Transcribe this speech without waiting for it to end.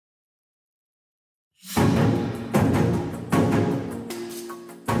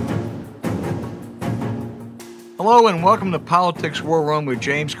Hello and welcome to Politics War Room with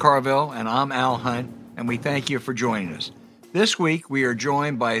James Carville, and I'm Al Hunt, and we thank you for joining us. This week we are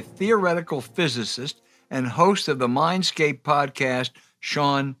joined by a theoretical physicist and host of the Mindscape Podcast,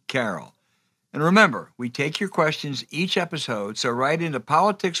 Sean Carroll. And remember, we take your questions each episode, so write into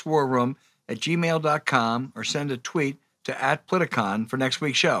politicswarroom@gmail.com or send a tweet to @Politicon for next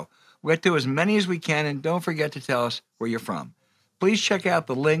week's show. We'll get to as many as we can, and don't forget to tell us where you're from. Please check out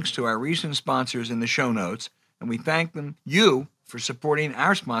the links to our recent sponsors in the show notes, and we thank you for supporting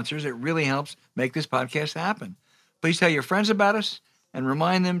our sponsors. It really helps make this podcast happen. Please tell your friends about us and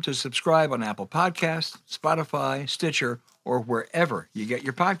remind them to subscribe on Apple Podcasts, Spotify, Stitcher, or wherever you get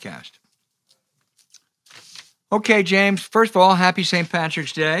your podcast. Okay, James, first of all, happy St.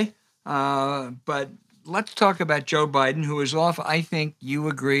 Patrick's Day. But let's talk about Joe Biden, who is off, I think you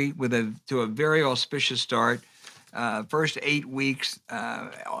agree, to a very auspicious start. First 8 weeks,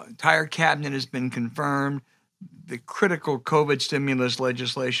 entire cabinet has been confirmed. The critical COVID stimulus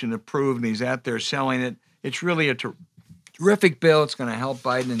legislation approved, and he's out there selling it. It's really a terrific bill. It's going to help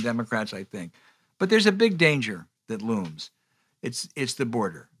Biden and Democrats, I think. But there's a big danger that looms. It's the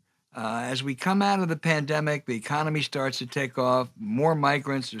border. As we come out of the pandemic, the economy starts to take off. More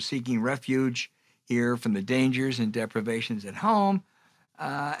migrants are seeking refuge here from the dangers and deprivations at home.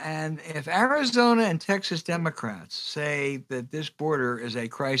 And if Arizona and Texas Democrats say that this border is a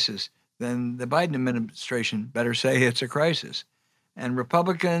crisis, then the Biden administration better say it's a crisis. And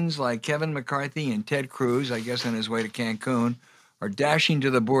Republicans like Kevin McCarthy and Ted Cruz, I guess on his way to Cancun, are dashing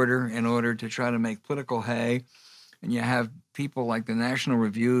to the border in order to try to make political hay. And you have people like the National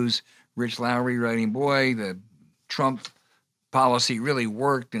Review's Rich Lowry writing, boy, the Trump policy really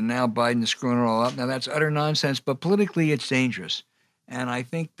worked, and now Biden is screwing it all up. Now, that's utter nonsense, but politically it's dangerous. And I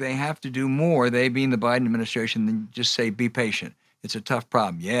think they have to do more, they being the Biden administration, than just say, be patient. It's a tough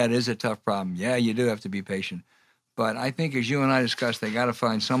problem. Yeah, it is a tough problem. Yeah, you do have to be patient. But I think, as you and I discussed, they got to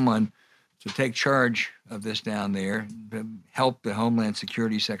find someone to take charge of this down there, help the Homeland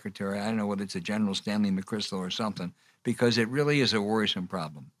Security Secretary. I don't know whether it's a General Stanley McChrystal or something, because it really is a worrisome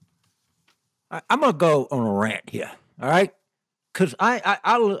problem. I'm going to go on a rant here, all right? Because I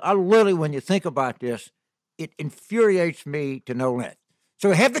literally, when you think about this, it infuriates me to no end. So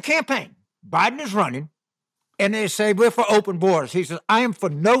we have the campaign. Biden is running, and they say, we're for open borders. He says, I am for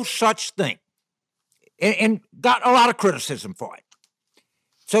no such thing, and got a lot of criticism for it.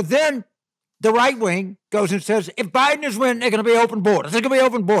 So then the right wing goes and says, if Biden is winning, they're going to be open borders. They're going to be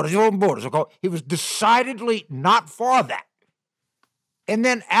open borders. Open borders. He was decidedly not for that. And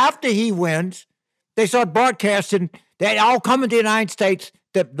then after he wins, they start broadcasting they all come into the United States,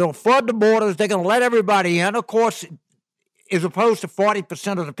 that they'll flood the borders, they're going to let everybody in. Of course, as opposed to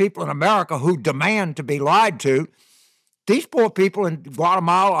 40% of the people in America who demand to be lied to, these poor people in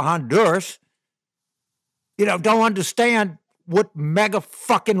Guatemala or Honduras, don't understand what mega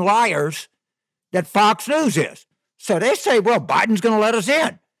fucking liars that Fox News is. So they say, well, Biden's going to let us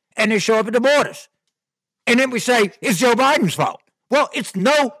in. And they show up at the borders. And then we say, it's Joe Biden's fault. Well, it's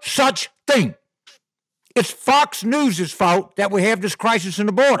no such thing. It's Fox News' fault that we have this crisis in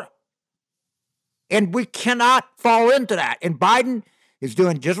the border. And we cannot fall into that. And Biden is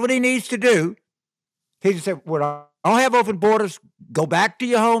doing just what he needs to do. He just said, well, I don't have open borders. Go back to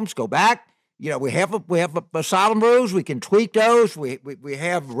your homes. Go back. We have asylum rules. We can tweak those. We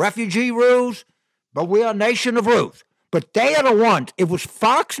have refugee rules. But we are a nation of rules. But they are the ones. It was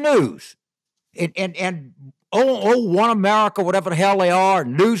Fox News and One America, whatever the hell they are,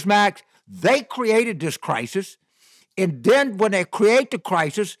 Newsmax. They created this crisis. And then when they create the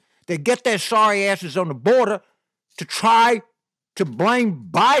crisis, they get their sorry asses on the border to try to blame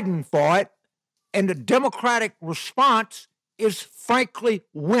Biden for it. And the Democratic response is frankly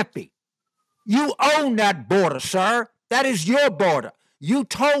wimpy. You own that border, sir. That is your border. You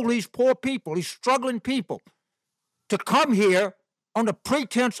told these poor people, these struggling people, to come here on the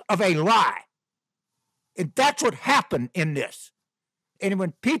pretense of a lie. And that's what happened in this. And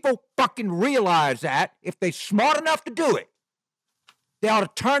when people fucking realize that, if they're smart enough to do it, they ought to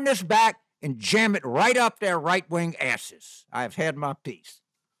turn this back and jam it right up their right-wing asses. I have had my piece.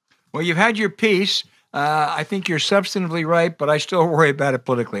 Well, you've had your piece. I think you're substantively right, but I still worry about it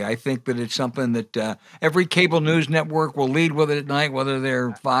politically. I think that it's something that every cable news network will lead with it at night, whether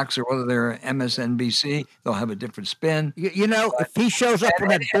they're Fox or whether they're MSNBC. They'll have a different spin. If he shows up on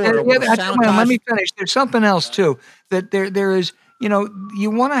that border, let me finish. There's something else too. That there is.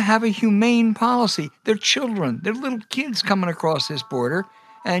 You want to have a humane policy. They're children. They're little kids coming across this border,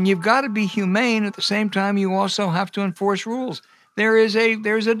 and you've got to be humane. At the same time, you also have to enforce rules. There's a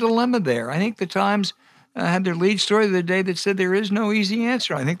dilemma there. I think the Times had their lead story the other day that said there is no easy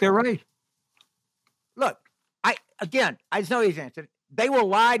answer. I think they're right. Look, I again, I know his answer. They were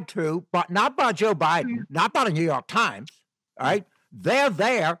lied to, but not by Joe Biden, not by the New York Times. All right, they're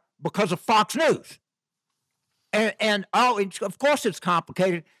there because of Fox News. And of course it's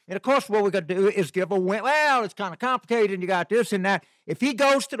complicated. And of course what we're going to do is give a win. Well, it's kind of complicated and you got this and that. If he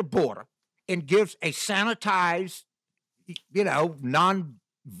goes to the border and gives a sanitized,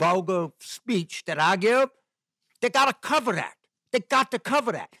 non-vulgar speech that I give, they got to cover that. They got to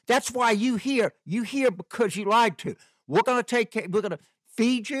cover that. That's why you hear because you lied to. We're going to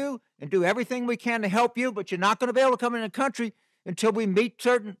feed you and do everything we can to help you, but you're not going to be able to come in the country until we meet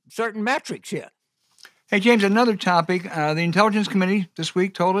certain metrics here. Hey, James, another topic. The Intelligence Committee this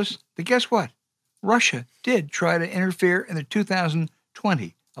week told us that guess what? Russia did try to interfere in the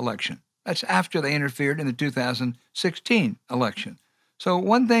 2020 election. That's after they interfered in the 2016 election. So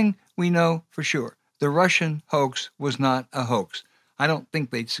one thing we know for sure, the Russian hoax was not a hoax. I don't think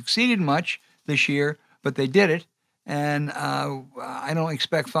they succeeded much this year, but they did it. And I don't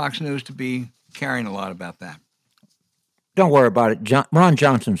expect Fox News to be caring a lot about that. Don't worry about it. Ron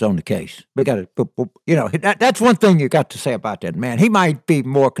Johnson's on the case. We got to, that's one thing you got to say about that man. He might be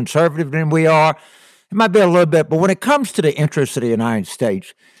more conservative than we are. It might be a little bit, but when it comes to the interests of the United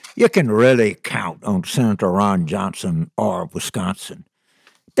States, you can really count on Senator Ron Johnson or Wisconsin.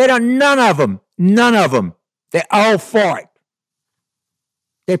 None of them. They're all for it.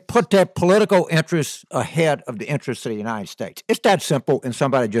 They put their political interests ahead of the interests of the United States. It's that simple, and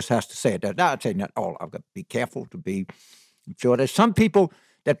somebody just has to say it. Now, I'd say not all. I've got to be careful to be sure. There's some people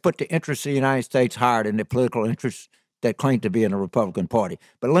that put the interests of the United States higher than the political interests that claim to be in the Republican Party.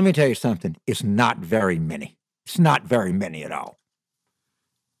 But let me tell you something. It's not very many. It's not very many at all.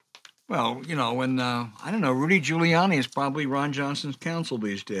 Well, when, Rudy Giuliani is probably Ron Johnson's counsel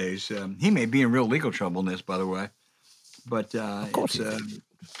these days. He may be in real legal trouble in this, by the way. But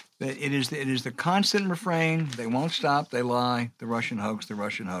it is the constant refrain. They won't stop. They lie. The Russian hoax.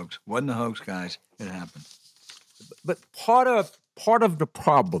 Wasn't a hoax, guys. It happened. But part of the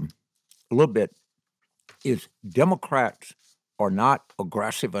problem, a little bit, is Democrats are not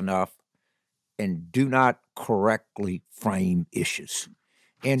aggressive enough and do not correctly frame issues.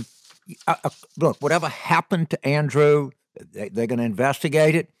 And look, whatever happened to Andrew, they're going to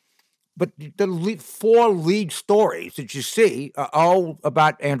investigate it. But the four lead stories that you see are all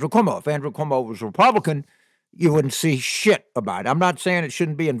about Andrew Cuomo. If Andrew Cuomo was a Republican, you wouldn't see shit about it. I'm not saying it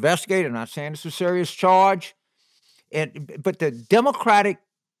shouldn't be investigated. I'm not saying it's a serious charge. But the Democratic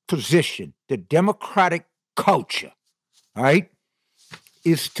position, the Democratic culture, right,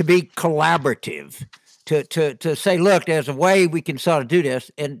 is to be collaborative, to say, look, there's a way we can sort of do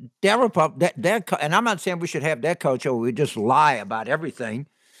this. And and I'm not saying we should have that culture where we just lie about everything,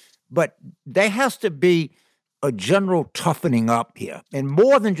 but there has to be a general toughening up here, and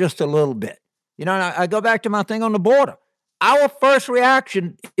more than just a little bit. And I go back to my thing on the border. Our first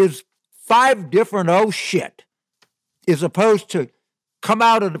reaction is 5 different oh shit, as opposed to come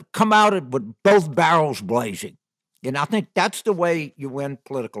out with both barrels blazing. And I think that's the way you win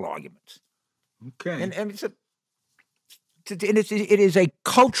political arguments. Okay. And it is a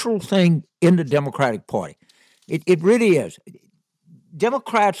cultural thing in the Democratic Party. It really is.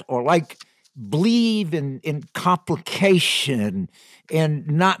 Democrats are believe in complication and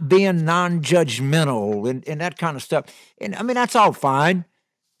not being non-judgmental and that kind of stuff. And I mean, that's all fine.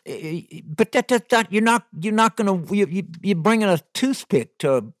 But that you're not going to, you're bringing a toothpick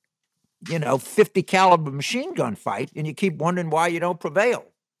to, 50 caliber machine gun fight, and you keep wondering why you don't prevail.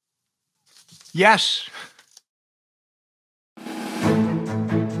 Yes.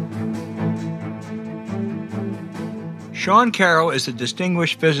 Sean Carroll is a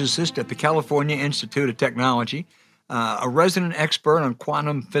distinguished physicist at the California Institute of Technology, a resident expert on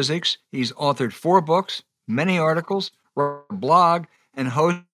quantum physics. He's authored 4 books, many articles, wrote a blog, and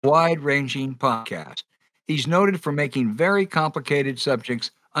hosts a wide-ranging podcast. He's noted for making very complicated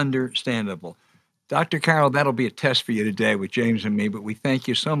subjects understandable. Dr. Carroll, that'll be a test for you today with James and me, but we thank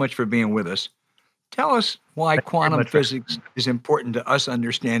you so much for being with us. Tell us why quantum physics is important to us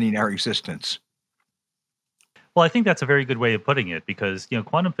understanding our existence. Well, I think that's a very good way of putting it because,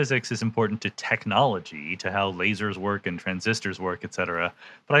 quantum physics is important to technology, to how lasers work and transistors work, et cetera.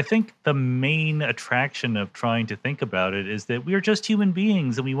 But I think the main attraction of trying to think about it is that we are just human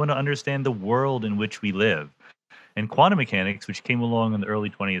beings and we want to understand the world in which we live. And quantum mechanics, which came along in the early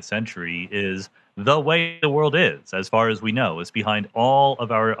 20th century, is the way the world is, as far as we know. It's behind all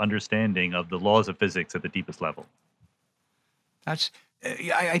of our understanding of the laws of physics at the deepest level.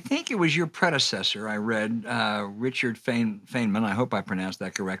 I think it was your predecessor, I read, Richard Feynman, I hope I pronounced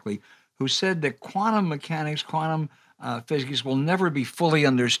that correctly, who said that quantum mechanics, quantum physics will never be fully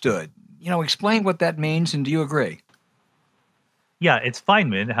understood. Explain what that means, and do you agree? Yeah, it's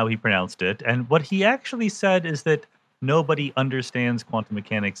Feynman, how he pronounced it. And what he actually said is that nobody understands quantum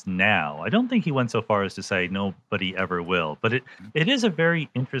mechanics now. I don't think he went so far as to say nobody ever will. But it is a very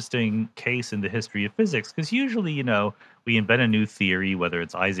interesting case in the history of physics because usually, we invent a new theory, whether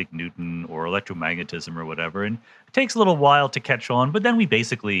it's Isaac Newton or electromagnetism or whatever, and it takes a little while to catch on, but then we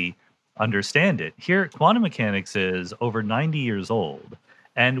basically understand it. Here, quantum mechanics is over 90 years old.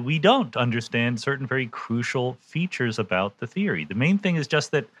 And we don't understand certain very crucial features about the theory. The main thing is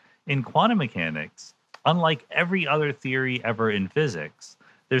just that in quantum mechanics, unlike every other theory ever in physics,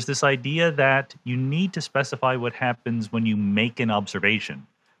 there's this idea that you need to specify what happens when you make an observation,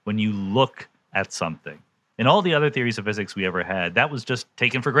 when you look at something. In all the other theories of physics we ever had, that was just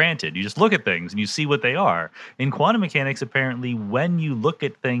taken for granted. You just look at things and you see what they are. In quantum mechanics, apparently, when you look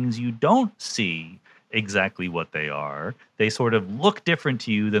at things, you don't see exactly what they are. They sort of look different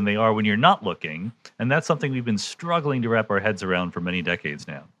to you than they are when you're not looking. And that's something we've been struggling to wrap our heads around for many decades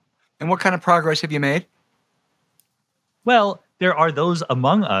now. And what kind of progress have you made? Well, there are those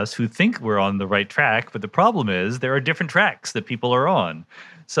among us who think we're on the right track, but the problem is there are different tracks that people are on.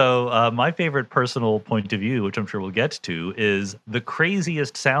 So my favorite personal point of view, which I'm sure we'll get to, is the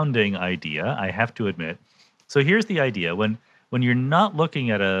craziest sounding idea, I have to admit. So here's the idea. When you're not looking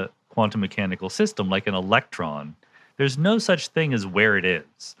at a quantum mechanical system like an electron, there's no such thing as where it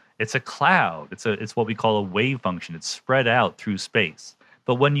is. It's a cloud. It's what we call a wave function. It's spread out through space.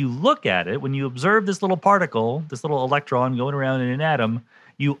 But when you look at it, when you observe this little particle, this little electron going around in an atom,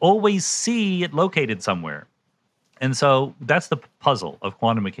 you always see it located somewhere. And so that's the puzzle of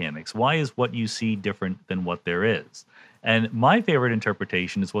quantum mechanics. Why is what you see different than what there is? And my favorite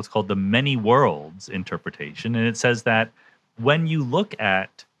interpretation is what's called the many worlds interpretation. And it says that when you look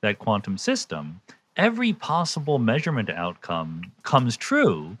at that quantum system, every possible measurement outcome comes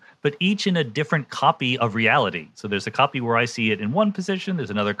true, but each in a different copy of reality. So there's a copy where I see it in one position, there's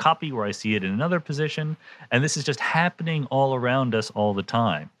another copy where I see it in another position, and this is just happening all around us all the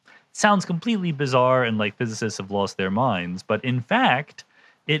time. It sounds completely bizarre and like physicists have lost their minds, but in fact,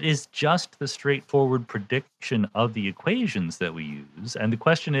 it is just the straightforward prediction of the equations that we use. And the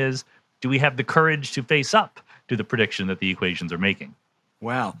question is, do we have the courage to face up to the prediction that the equations are making?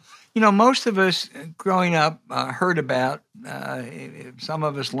 Wow. Most of us growing up heard about, some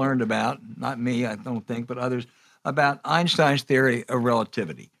of us learned about, not me, I don't think, but others, about Einstein's theory of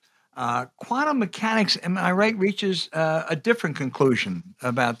relativity. Quantum mechanics, am I right, reaches a different conclusion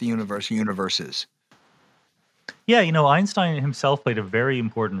about the universe or universes. Yeah, Einstein himself played a very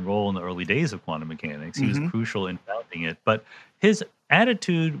important role in the early days of quantum mechanics. He was crucial in founding it, but his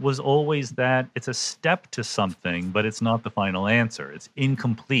attitude was always that it's a step to something, but it's not the final answer. It's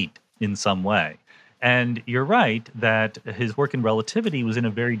incomplete in some way. And you're right that his work in relativity was in a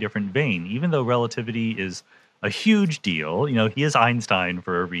very different vein. Even though relativity is a huge deal, he is Einstein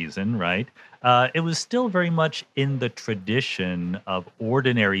for a reason, right? It was still very much in the tradition of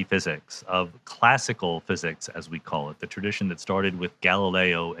ordinary physics, of classical physics, as we call it, the tradition that started with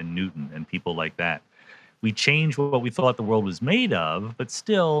Galileo and Newton and people like that. We changed what we thought the world was made of, but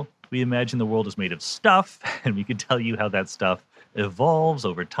still, we imagine the world is made of stuff, and we can tell you how that stuff evolves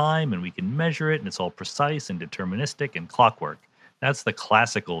over time, and we can measure it, and it's all precise and deterministic and clockwork. That's the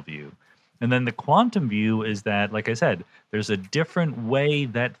classical view. And then the quantum view is that, like I said, there's a different way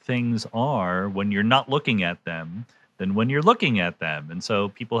that things are when you're not looking at them than when you're looking at them. And so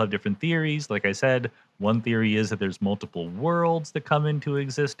people have different theories. Like I said, one theory is that there's multiple worlds that come into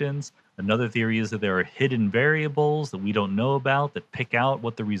existence. Another theory is that there are hidden variables that we don't know about that pick out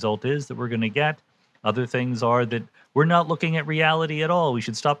what the result is that we're going to get. Other things are that we're not looking at reality at all. We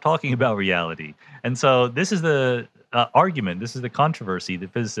should stop talking about reality. And so this is the argument, this is the controversy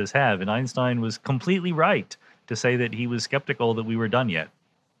that physicists have. And Einstein was completely right to say that he was skeptical that we were done yet.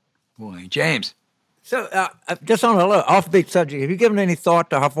 Boy, James. So, just on a little offbeat subject, have you given any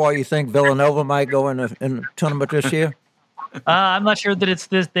thought to how far you think Villanova might go in the tournament this year? I'm not sure that it's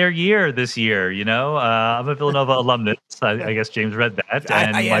their year this year. I'm a Villanova alumnus. I guess James read that.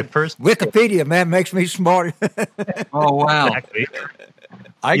 And my first Wikipedia, man, makes me smart. Oh wow! Exactly.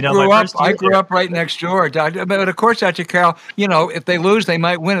 I grew up right next door, Doctor. But of course, Dr. Carroll, if they lose, they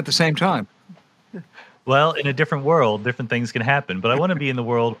might win at the same time. Well, in a different world, different things can happen. But I want to be in the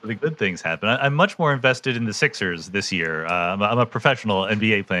world where the good things happen. I'm much more invested in the Sixers this year. I'm a professional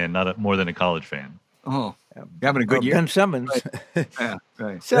NBA fan, not more than a college fan. Oh, you're having a good year. Ben Simmons. Right. Yeah,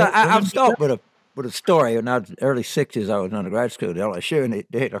 right. So I'll start with a story. In the early 60s, I was in undergrad school at LSU, and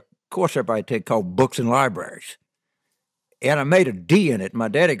they had a course everybody take called Books and Libraries. And I made a D in it. My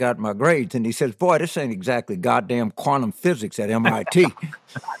daddy got my grades, and he says, boy, this ain't exactly goddamn quantum physics at MIT.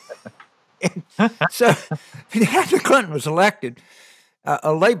 So after Clinton was elected,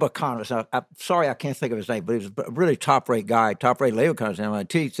 a labor economist, I'm sorry I can't think of his name, but he was a really top-rate guy, top-rate labor economist at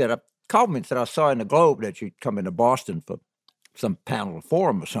MIT, called me and said, I saw in the Globe that you'd come into Boston for some panel or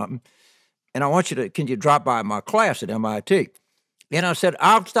forum or something, and I want you to, can you drop by my class at MIT? And I said,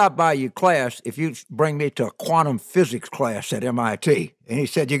 I'll stop by your class if you bring me to a quantum physics class at MIT. And he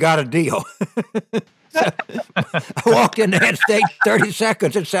said, you got a deal. So I walked in there and stayed 30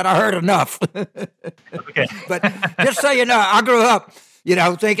 seconds and said, I heard enough. Okay. But just so you know, I grew up,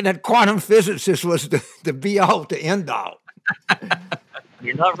 thinking that quantum physicist was the be-all to end-all.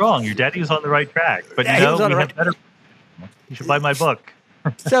 You're not wrong. Your daddy was on the right track. But Yeah, you should buy my book.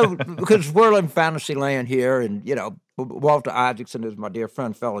 So, because we're in fantasy land here, and, Walter Isaacson is my dear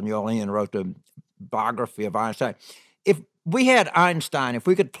friend, fellow New Orleans, wrote the biography of Einstein. If we had Einstein, if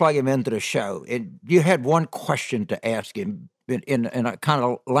we could plug him into the show, and you had one question to ask him in a kind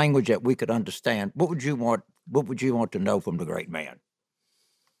of language that we could understand, what would you want to know from the great man?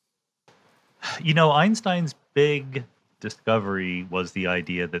 Einstein's big discovery was the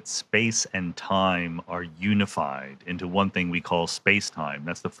idea that space and time are unified into one thing we call space-time.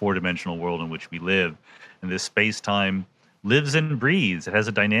 That's the four-dimensional world in which we live. And this space-time lives and breathes. It has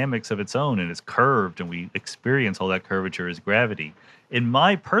a dynamics of its own, and it's curved, and we experience all that curvature as gravity. In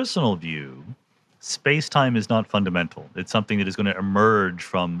my personal view, space-time is not fundamental. It's something that is going to emerge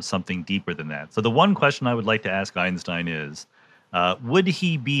from something deeper than that. So the one question I would like to ask Einstein is, would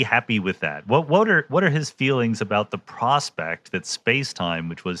he be happy with that? What are his feelings about the prospect that space-time,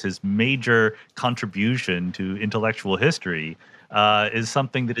 which was his major contribution to intellectual history, is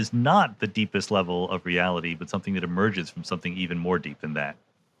something that is not the deepest level of reality, but something that emerges from something even more deep than that?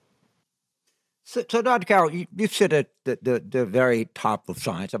 So Dr. Carroll, you sit at the very top of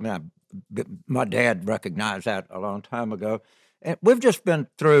science. I mean, my dad recognized that a long time ago. And we've just been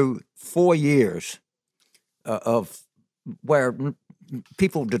through 4 years of where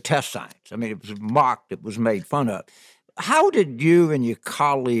people detest science. I mean, it was mocked, it was made fun of. How did you and your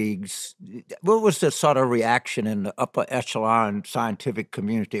colleagues, what was the sort of reaction in the upper echelon scientific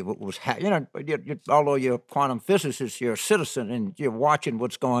community? What was, although you're a quantum physicist, you're a citizen and you're watching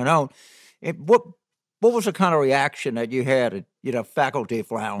what's going on. What was the kind of reaction that you had at, faculty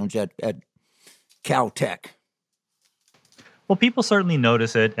lounge at Caltech? Well, people certainly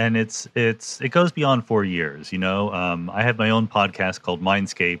notice it, and it goes beyond 4 years. I had my own podcast called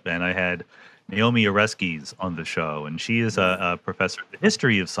Mindscape, and I had Naomi Oreskes on the show, and she is a professor of the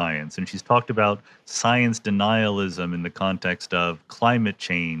history of science, and she's talked about science denialism in the context of climate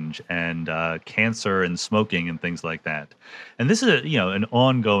change and cancer and smoking and things like that. And this is an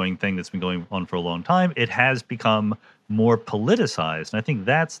ongoing thing that's been going on for a long time. It has become more politicized, and I think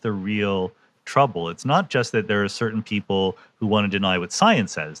that's the real trouble. It's not just that there are certain people who want to deny what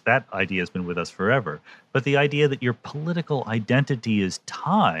science says. That idea has been with us forever. But the idea that your political identity is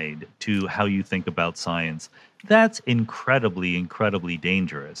tied to how you think about science, that's incredibly, incredibly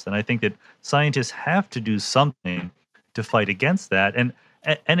dangerous. And I think that scientists have to do something to fight against that.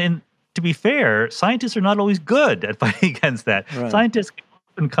 And to be fair, scientists are not always good at fighting against that. Right. Scientists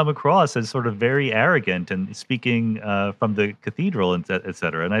often come across as sort of very arrogant and speaking from the cathedral, et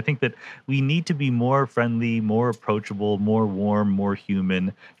cetera. And I think that we need to be more friendly, more approachable, more warm, more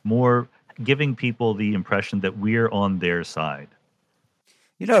human, more giving people the impression that we're on their side.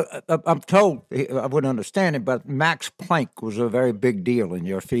 I'm told, I wouldn't understand it, but Max Planck was a very big deal in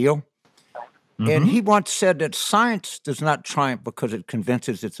your field. Mm-hmm. And he once said that science does not triumph because it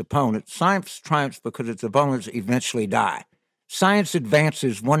convinces its opponents. Science triumphs because its opponents eventually die. Science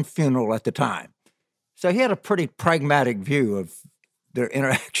advances one funeral at a time. So he had a pretty pragmatic view of the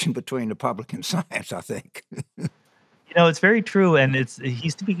interaction between the public and science, I think. It's very true, and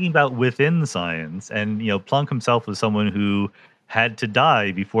he's speaking about within science. And Planck himself was someone who had to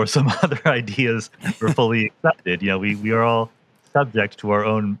die before some other ideas were fully accepted. We are all subject to our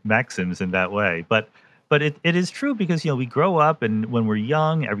own maxims in that way, but it is true because we grow up, and when we're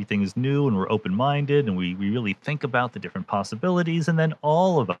young, everything is new, and we're open-minded, and we really think about the different possibilities. And then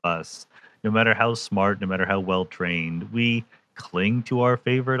all of us, no matter how smart, no matter how well trained, we cling to our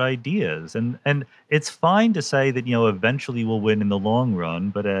favorite ideas. And it's fine to say that eventually we'll win in the long run,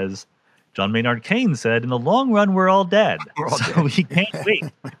 but as John Maynard Keynes said, in the long run we're all dead. So we can't wait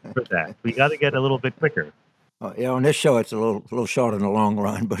for that. We got to get a little bit quicker. On this show, it's a little short in the long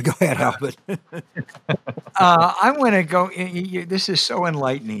run, but go ahead, Albert. I want to go. This is so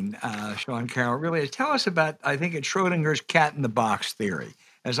enlightening, Sean Carroll. Really, tell us about. I think it's Schrödinger's cat in the box theory.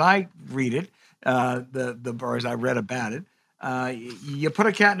 As I read it, or as I read about it, You put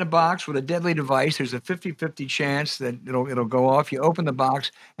a cat in a box with a deadly device. There's a 50-50 chance that it'll go off. You open the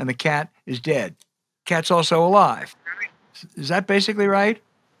box and the cat is dead. Cat's also alive. Is that basically right?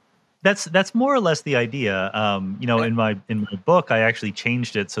 That's more or less the idea. In my book, I actually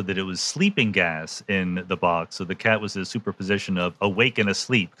changed it so that it was sleeping gas in the box. So the cat was a superposition of awake and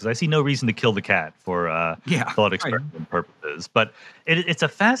asleep, because I see no reason to kill the cat for thought experiment purposes. But it's a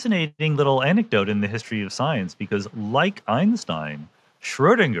fascinating little anecdote in the history of science, because like Einstein,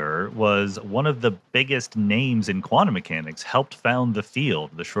 Schrödinger was one of the biggest names in quantum mechanics, helped found the field.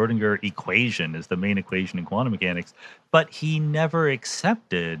 The Schrödinger equation is the main equation in quantum mechanics, but he never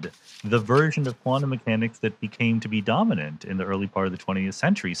accepted the version of quantum mechanics that became to be dominant in the early part of the 20th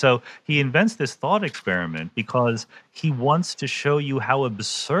century. So he invents this thought experiment because he wants to show you how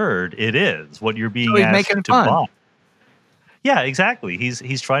absurd it is, what you're being asked to buy. Yeah, exactly.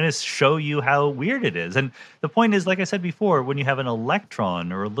 He's trying to show you how weird it is. And the point is, like I said before, when you have an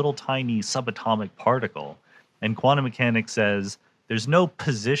electron or a little tiny subatomic particle, and quantum mechanics says there's no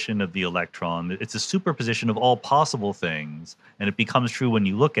position of the electron, it's a superposition of all possible things, and it becomes true when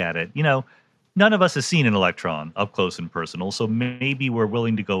you look at it. None of us has seen an electron up close and personal, so maybe we're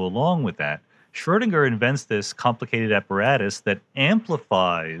willing to go along with that. Schrödinger invents this complicated apparatus that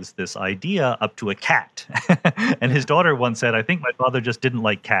amplifies this idea up to a cat. And his daughter once said, I think my father just didn't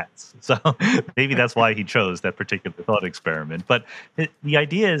like cats. So maybe that's why he chose that particular thought experiment. But the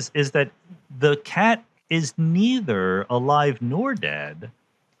idea is that the cat is neither alive nor dead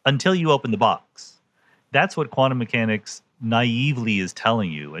until you open the box. That's what quantum mechanics naively is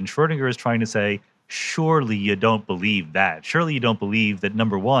telling you. And Schrödinger is trying to say, surely you don't believe that. Surely you don't believe that,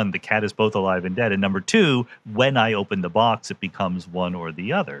 number one, the cat is both alive and dead, and number two, when I open the box, it becomes one or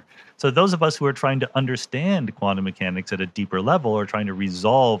the other. So those of us who are trying to understand quantum mechanics at a deeper level are trying to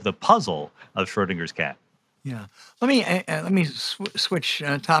resolve the puzzle of Schrödinger's cat. Yeah. Let me switch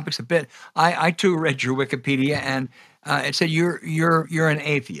topics a bit. I too read your Wikipedia, and it said you're an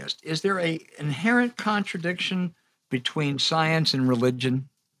atheist. Is there a inherent contradiction between science and religion?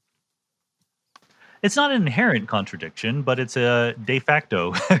 It's not an inherent contradiction, but it's a de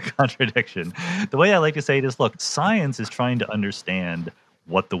facto contradiction. The way I like to say it is, look, science is trying to understand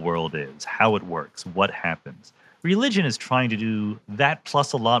what the world is, how it works, what happens. Religion is trying to do that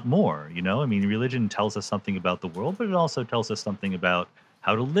plus a lot more, religion tells us something about the world, but it also tells us something about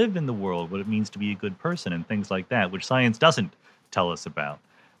how to live in the world, what it means to be a good person, and things like that, which science doesn't tell us about.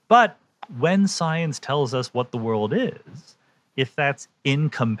 But when science tells us what the world is, if that's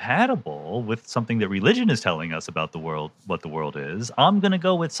incompatible with something that religion is telling us about the world, what the world is, I'm going to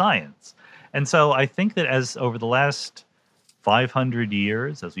go with science. And so I think that as over the last 500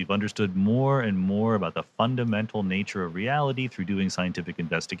 years, as we've understood more and more about the fundamental nature of reality through doing scientific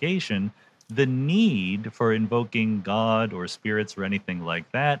investigation, the need for invoking God or spirits or anything like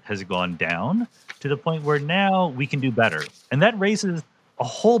that has gone down to the point where now we can do better. And that raises a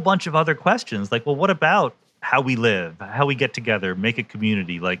whole bunch of other questions, like, well, what about how we live, how we get together, make a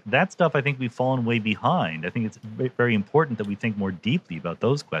community? Like, that stuff, I think we've fallen way behind. I think it's very important that we think more deeply about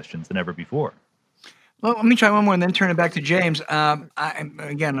those questions than ever before. Well, let me try one more and then turn it back to James.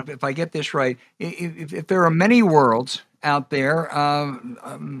 Again, if I get this right, if there are many worlds out there,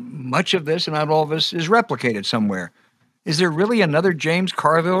 much of this and not all of this is replicated somewhere. Is there really another James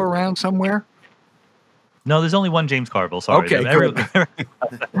Carville around somewhere? No, there's only one James Carville. Sorry. Okay,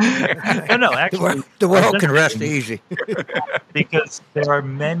 No, actually, the world can rest easy. Because there are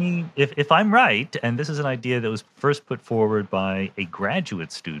many. If I'm right, and this is an idea that was first put forward by a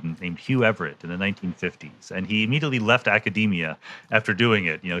graduate student named Hugh Everett in the 1950s, and he immediately left academia after doing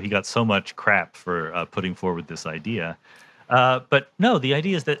it. He got so much crap for putting forward this idea. But no, the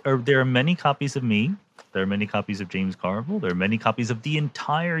idea is that there are many copies of me. There are many copies of James Carville. There are many copies of the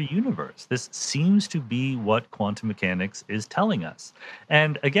entire universe. This seems to be what quantum mechanics is telling us.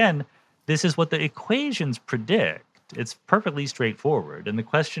 And again, this is what the equations predict. It's perfectly straightforward. And the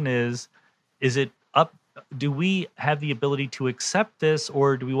question is it up? Do we have the ability to accept this,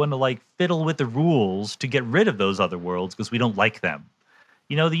 or do we want to fiddle with the rules to get rid of those other worlds because we don't like them?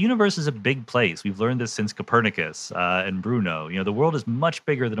 The universe is a big place. We've learned this since Copernicus and Bruno. The world is much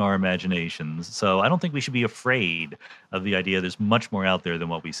bigger than our imaginations. So I don't think we should be afraid of the idea there's much more out there than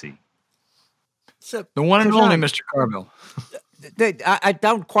what we see. So, the one and only Mr. Carville. I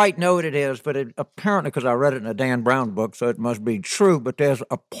don't quite know what it is, but apparently, because I read it in a Dan Brown book, so it must be true, but there's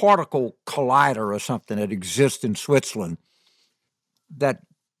a particle collider or something that exists in Switzerland that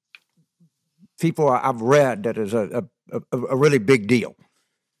people I've read that is a really big deal.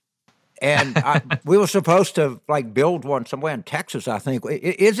 And we were supposed to like build one somewhere in Texas, I think.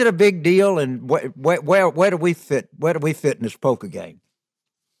 Is it a big deal? And where do we fit? Where do we fit in this poker game?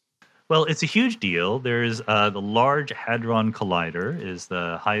 Well, it's a huge deal. There's the Large Hadron Collider is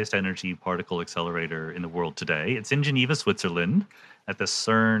the highest energy particle accelerator in the world today. It's in Geneva, Switzerland, at the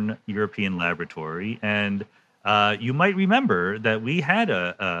CERN European Laboratory. And you might remember that we had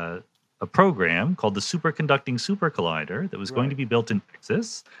a program called the Superconducting Super Collider that was going to be built in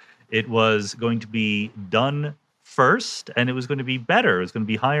Texas. It was going to be done first, and it was going to be better. It was going to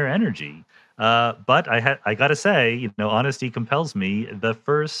be higher energy. But I got to say, honesty compels me. The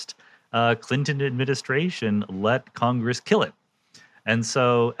first Clinton administration let Congress kill it. And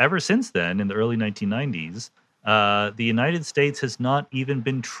so ever since then, in the early 1990s, the United States has not even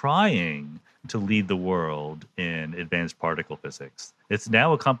been trying to lead the world in advanced particle physics. It's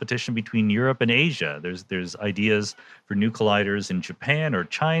now a competition between Europe and Asia. There's ideas for new colliders in Japan or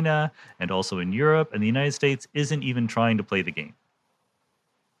China and also in Europe, and the United States isn't even trying to play the game.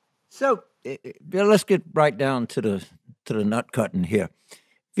 So let's get right down to the nut cutting here.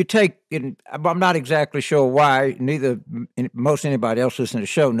 If you take, I'm not exactly sure why, neither most anybody else listening to the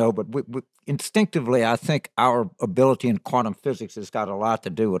show know, but we instinctively, I think our ability in quantum physics has got a lot to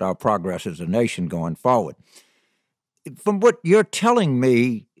do with our progress as a nation going forward. From what you're telling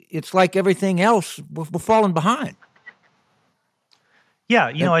me, it's like everything else, we're falling behind. Yeah,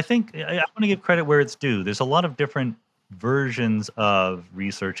 I think I want to give credit where it's due. There's a lot of different versions of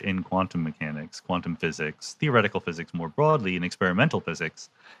research in quantum mechanics, quantum physics, theoretical physics more broadly, and experimental physics.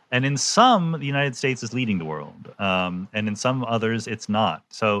 And in some, the United States is leading the world. And in some others, it's not.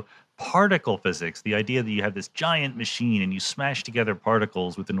 So particle physics, the idea that you have this giant machine and you smash together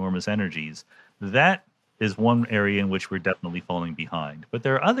particles with enormous energies, that is one area in which we're definitely falling behind. But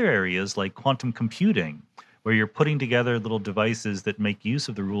there are other areas like quantum computing, where you're putting together little devices that make use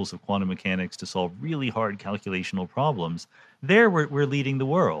of the rules of quantum mechanics to solve really hard calculational problems. There, we're leading the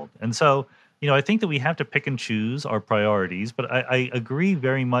world. And so, I think that we have to pick and choose our priorities, but I agree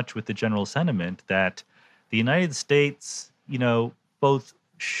very much with the general sentiment that the United States, both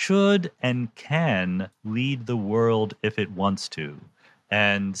should and can lead the world if it wants to.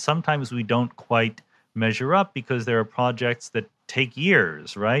 And sometimes we don't quite measure up because there are projects that take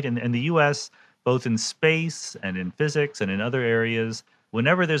years, right? And the U.S., both in space and in physics and in other areas,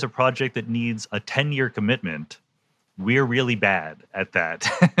 whenever there's a project that needs a 10-year commitment, we're really bad at that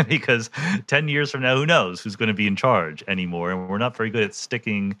because 10 years from now, who knows who's going to be in charge anymore? And we're not very good at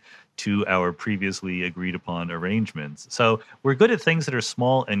sticking to our previously agreed upon arrangements. So we're good at things that are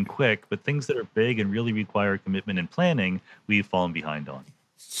small and quick, but things that are big and really require commitment and planning, we've fallen behind on.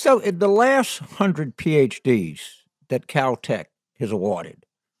 So in the last 100 PhDs that Caltech has awarded,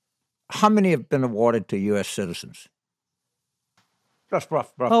 how many have been awarded to U.S. citizens? Just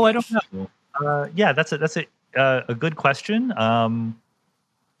rough. Oh, I don't know. Yeah, that's a good question. I'm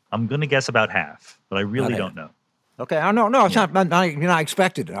going to guess about half, but I really don't know. Okay, I know. No, it's not. I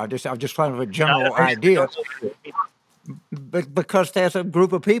expected it. I just kind of a general idea. But because there's a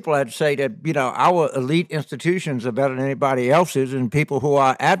group of people that say that our elite institutions are better than anybody else's, and people who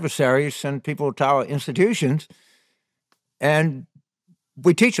are adversaries send people to our institutions, and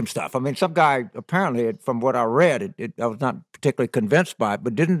we teach them stuff. I mean, some guy, apparently, from what I read, I was not particularly convinced by it,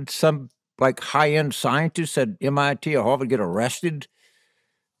 but didn't some high-end scientists at MIT or Harvard get arrested?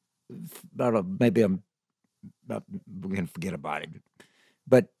 I don't know, maybe we can forget about it.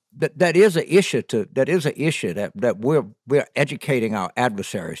 But that is an issue that we're educating our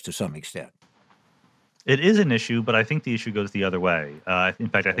adversaries to some extent. It is an issue, but I think the issue goes the other way. In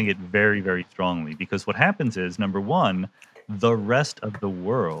fact, I think it very, very strongly, because what happens is, number one, the rest of the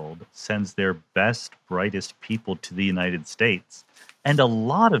world sends their best, brightest people to the United States, and a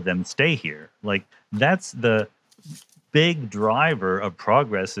lot of them stay here. That's the big driver of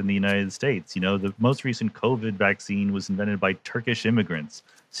progress in the United States. The most recent COVID vaccine was invented by Turkish immigrants.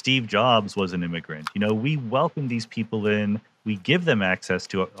 Steve Jobs was an immigrant. We welcome these people in. We give them access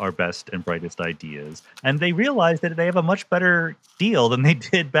to our best and brightest ideas, and they realize that they have a much better deal than they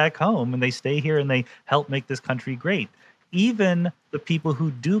did back home, and they stay here and they help make this country great. Even the people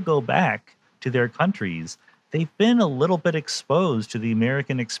who do go back to their countries, they've been a little bit exposed to the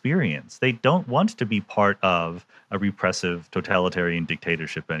American experience. They don't want to be part of a repressive totalitarian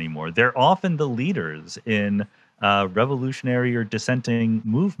dictatorship anymore. They're often the leaders in revolutionary or dissenting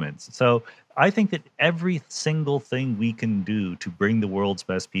movements. So I think that every single thing we can do to bring the world's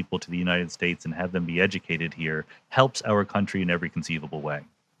best people to the United States and have them be educated here helps our country in every conceivable way.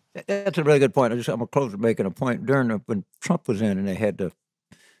 That's a really good point. I'm going to close with making a point. When Trump was in and they had the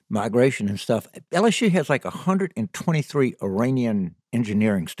migration and stuff, LSU has 123 Iranian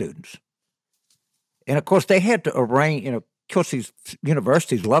engineering students. And of course, they had to arrange, of course, these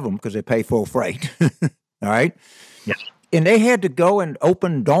universities love them because they pay full freight. All right. Yeah. And they had to go and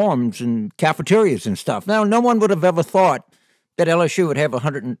open dorms and cafeterias and stuff. Now, no one would have ever thought that LSU would have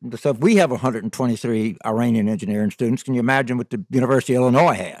 100. So if we have 123 Iranian engineering students, can you imagine what the University of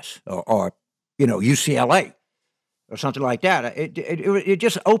Illinois has, or UCLA, or something like that? It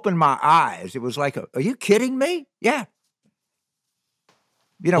just opened my eyes. It was like, are you kidding me? Yeah.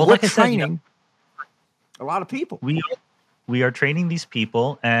 We're like I training said, a lot of people. We are training these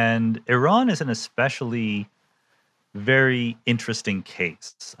people, and Iran is an especially very interesting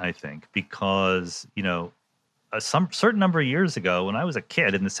case, I think, because, some certain number of years ago, when I was a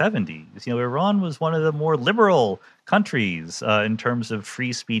kid in the 70s, Iran was one of the more liberal countries in terms of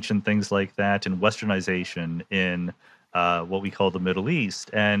free speech and things like that, and westernization in what we call the Middle East.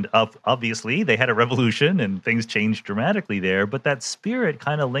 And obviously, they had a revolution and things changed dramatically there, but that spirit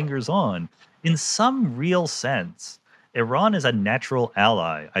kind of lingers on. In some real sense, Iran is a natural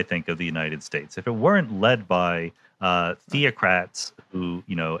ally, I think, of the United States. If it weren't led by theocrats who,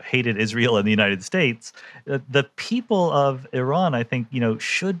 hated Israel and the United States, the people of Iran, I think,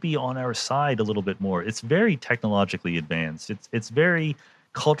 should be on our side a little bit more. It's very technologically advanced. It's very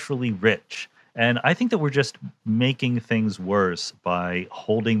culturally rich. And I think that we're just making things worse by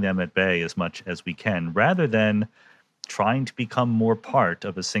holding them at bay as much as we can, rather than trying to become more part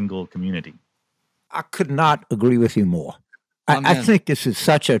of a single community. I could not agree with you more. I think this is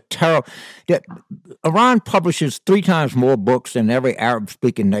such a terrible. Iran publishes 3 times more books than every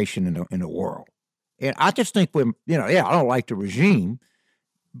Arab-speaking nation in the world, and I just think I don't like the regime,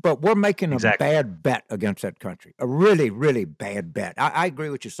 but we're making a bad bet against that country, a really, really bad bet. I agree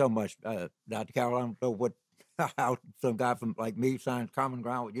with you so much, Dr. Carroll. I don't know how some guy from like me signs common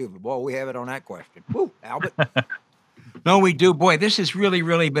ground with you, but boy, we have it on that question. Woo, Albert. No, we do. Boy, this has really,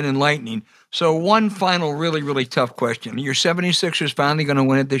 really been enlightening. So one final really, really tough question. Your 76ers finally going to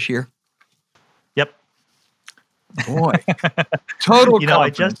win it this year? Yep. Boy. Total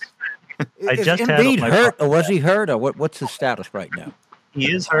confidence. I just is had Embiid hurt, or was he hurt, or what's his status right now?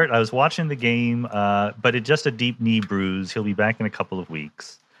 He is hurt. I was watching the game, but it's just a deep knee bruise. He'll be back in a couple of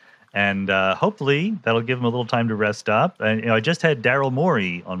weeks. And hopefully that'll give him a little time to rest up. And I just had Daryl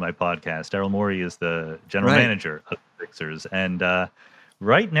Morey on my podcast. Daryl Morey is the general manager of the Sixers, and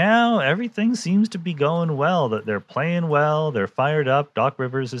right now everything seems to be going well. That they're playing well. They're fired up. Doc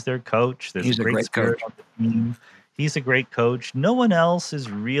Rivers is their coach. There's a great spirit on the team. He's a great coach. No one else is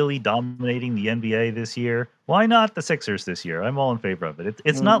really dominating the NBA this year. Why not the Sixers this year? I'm all in favor of it.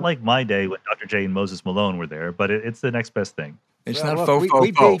 It's not like my day when Dr. J and Moses Malone were there, but it's the next best thing. It's not faux.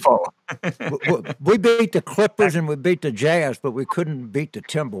 We beat the Clippers and we beat the Jazz, but we couldn't beat the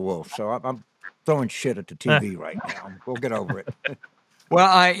Timberwolves. So I'm throwing shit at the TV right now. We'll get over it. Well,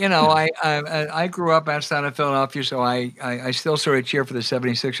 I grew up outside of Philadelphia, so I still sort of cheer for the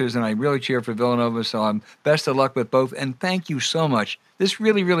 76ers, and I really cheer for Villanova, so I'm best of luck with both. And thank you so much. This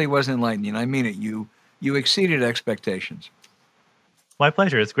really, really was enlightening. I mean it. You exceeded expectations. My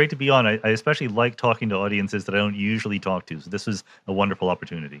pleasure. It's great to be on. I especially like talking to audiences that I don't usually talk to, so this was a wonderful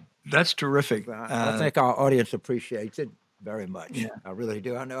opportunity. That's terrific. I think our audience appreciates it very much. Yeah. I really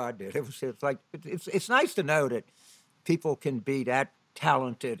do. I know I did. It's nice to know that people can be that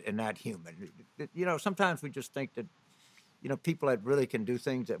talented and that human. Sometimes we just think that, people that really can do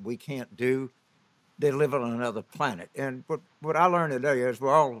things that we can't do, they live on another planet. And what I learned today is you're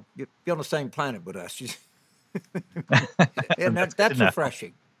on the same planet with us. And that's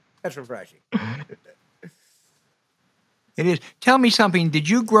refreshing. That's refreshing. It is. Tell me something. Did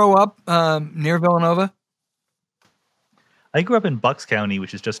you grow up near Villanova? I grew up in Bucks County,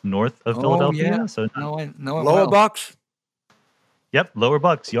 which is just north of Philadelphia. Yeah. So Lower Bucks? Yep, Lower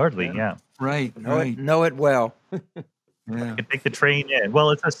Bucks, Yardley, yeah. Right. Know it well. Yeah. You can take the train in.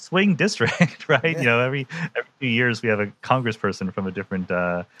 Well, it's a swing district, right? Yeah. Every few years we have a congressperson from a different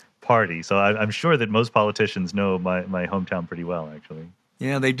party. So I'm sure that most politicians know my hometown pretty well, actually.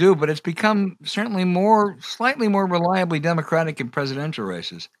 Yeah, they do, but it's become certainly slightly more reliably Democratic in presidential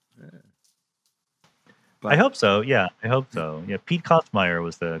races. I hope so. Yeah, I hope so. Yeah, Pete Kosmeyer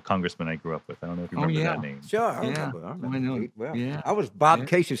was the congressman I grew up with. I don't know if you remember that name. Sure, I remember Pete well. Yeah. I was Bob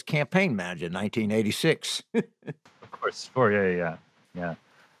Case's campaign manager in 1986. Of course, sure. Yeah.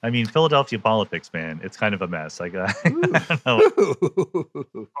 I mean, Philadelphia politics, man, it's kind of a mess. I don't know.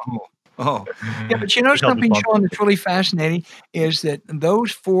 Yeah, but something, Sean, that's really fascinating is that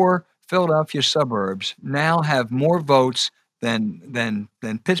those 4 Philadelphia suburbs now have more votes than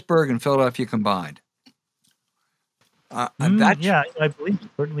Pittsburgh and Philadelphia combined. That's Yeah, I believe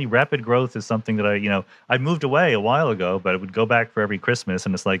certainly rapid growth is something that I moved away a while ago, but I would go back for every Christmas,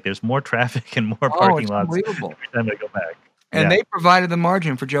 and it's like there's more traffic and more parking it's lots unbelievable. every time I go back. And Yeah. they provided the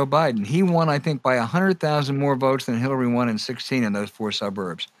margin for Joe Biden. He won, I think, by 100,000 more votes than Hillary won in 16 in those 4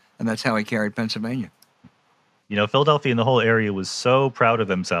 suburbs. And that's how he carried Pennsylvania. Philadelphia and the whole area was so proud of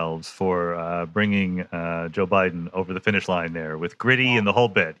themselves for bringing Joe Biden over the finish line there with Gritty and the whole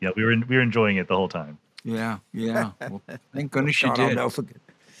bit. We were enjoying it the whole time. Yeah. Well, thank goodness you God, did. I'll never forget.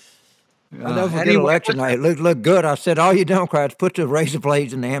 I'll never forget election night. It looked good. I said, all you Democrats, put the razor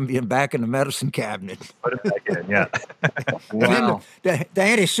blades and the Ambien back in the medicine cabinet. Put it back in, yeah. Wow. The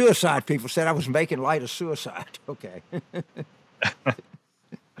anti-suicide people said I was making light of suicide. Okay.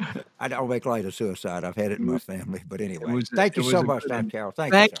 I don't make light of suicide. I've had it in my family. But anyway, thank you so much, Don Carroll.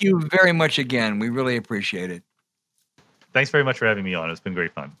 Thank you very much again. We really appreciate it. Thanks very much for having me on. It's been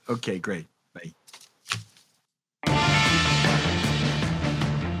great fun. Okay, great. Bye.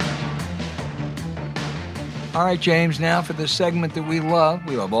 All right, James, now for the segment that we love.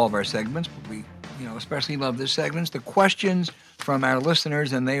 We love all of our segments, but we especially love this segment. The questions from our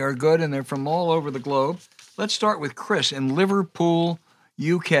listeners, and they are good, and they're from all over the globe. Let's start with Chris in Liverpool,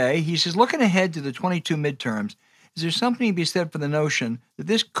 UK. He says, looking ahead to the 22 midterms, is there something to be said for the notion that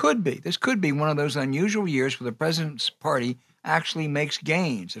this could be one of those unusual years where the president's party actually makes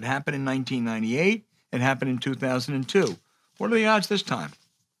gains? It happened in 1998. It happened in 2002. What are the odds this time?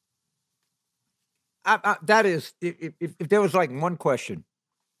 That is, if there was like one question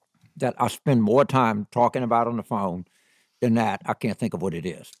that I spend more time talking about on the phone than that, I can't think of what it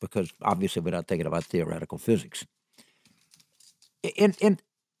is, because obviously we're not thinking about theoretical physics. And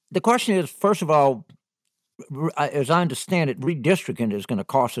the question is, first of all, as I understand it, redistricting is going to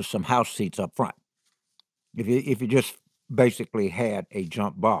cost us some House seats up front. If you just basically had a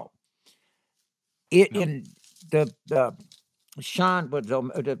jump ball. In the Sean, but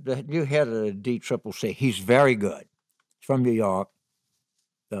the new head of the DCCC, he's very good. He's from New York.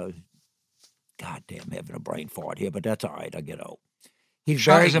 God damn, having a brain fart here, but that's all right. I get old. He's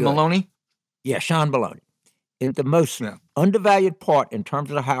Sean, very is it good. Maloney? Yeah, Sean Maloney. And the most undervalued part in terms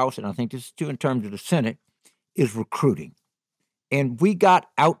of the House, and I think this is true in terms of the Senate, is recruiting. And we got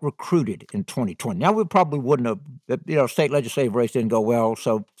out-recruited in 2020. Now, we probably wouldn't have, state legislative race didn't go well,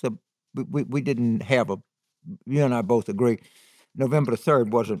 so we didn't have you and I both agree, November the 3rd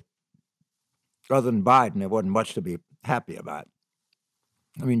wasn't, other than Biden, there wasn't much to be happy about.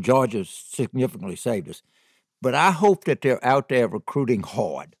 I mean, Georgia significantly saved us. But I hope that they're out there recruiting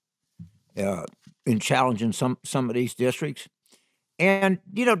hard in challenging some of these districts. And,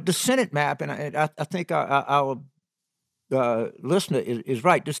 the Senate map, and I think our listener is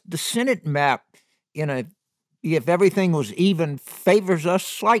right, the Senate map, if everything was even, favors us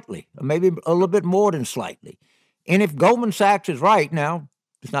slightly, or maybe a little bit more than slightly. And if Goldman Sachs is right, now,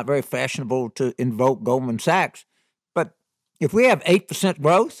 it's not very fashionable to invoke Goldman Sachs, but if we have 8%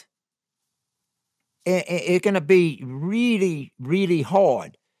 growth, it's going to be really, really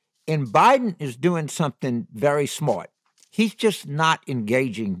hard. And Biden is doing something very smart. He's just not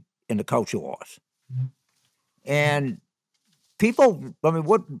engaging in the culture wars. And people,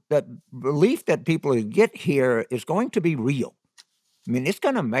 what that relief that people get here is going to be real. I mean, it's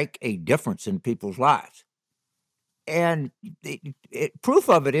going to make a difference in people's lives. And proof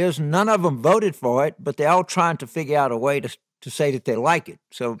of it is none of them voted for it, but they're all trying to figure out a way to say that they like it.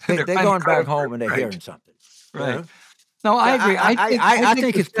 So they're going back home and they're hearing something. Right. No, I agree. I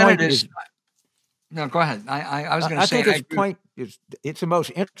think his point is. No, go ahead. I was going to say. I think his point is, it's the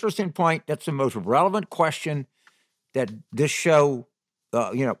most interesting point. That's the most relevant question that this show,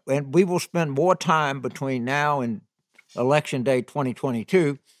 and we will spend more time between now and Election Day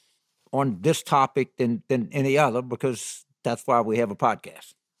 2022 on this topic than any other, because that's why we have a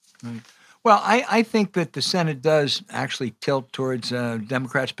podcast. Right. Well, I think that the Senate does actually tilt towards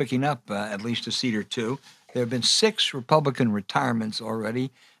Democrats picking up at least a seat or two. There have been 6 Republican retirements already.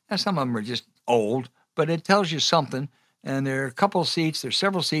 Now, some of them are just old, but it tells you something. And there are several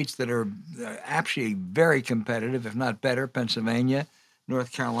seats that are actually very competitive, if not better. Pennsylvania,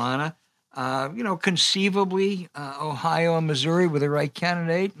 North Carolina, conceivably Ohio and Missouri with the right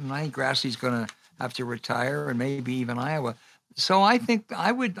candidate. And I think Grassley's going to have to retire, and maybe even Iowa. So I think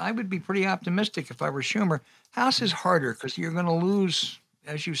I would be pretty optimistic if I were Schumer. House is harder because you're going to lose,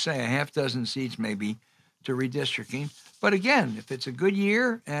 as you say, a half dozen seats maybe to redistricting. But again, if it's a good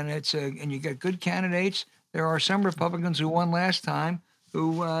year and and you get good candidates, there are some Republicans who won last time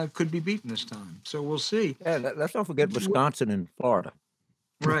who could be beaten this time. So we'll see. Yeah, let's not forget Wisconsin and Florida.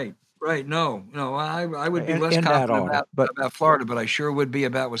 Right. No, I would be less confident about Florida, but I sure would be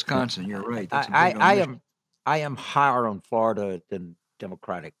about Wisconsin. You're right. I am I am higher on Florida than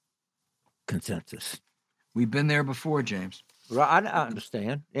Democratic consensus. We've been there before, James. Right, I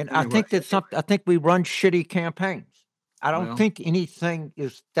understand, and I Anyway, think that's something. I think we run shitty campaigns. I don't well, think anything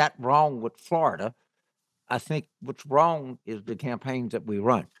is that wrong with Florida. I think what's wrong is the campaigns that we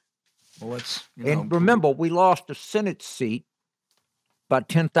run. well, let's And remember, we lost a Senate seat by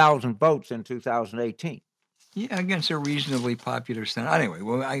 10,000 votes in 2018. yeah, against a reasonably popular Senate. Anyway,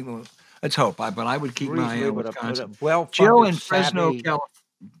 well, let's hope. But I would keep my eye Reasonably, on with a Wisconsin. well-funded,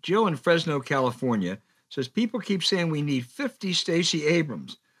 Jill in Fresno, California says people keep saying we need 50 Stacey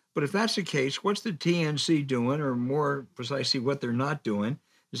Abrams. But if that's the case, what's the TNC doing, or more precisely, what they're not doing?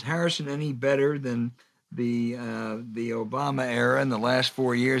 Is Harrison any better than the Obama era in the last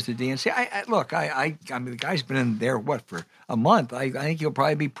 4 years? The DNC. I mean, the guy's been in there for a month. I think he'll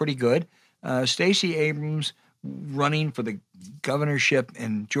probably be pretty good. Stacey Abrams running for the governorship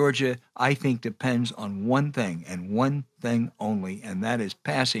in Georgia, I think, depends on one thing and one thing only, and that is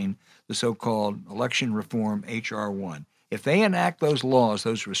passing the so-called election reform H.R. 1. If they enact those laws,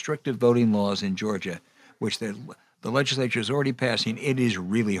 those restrictive voting laws in Georgia, which the legislature is already passing, it is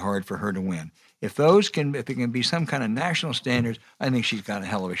really hard for her to win. If there can be some kind of national standards, I think she's got a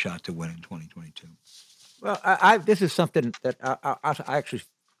hell of a shot to win in 2022. Well, this is something that I actually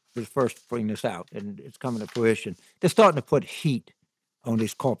was first to bring this out, and it's coming to fruition. They're starting to put heat on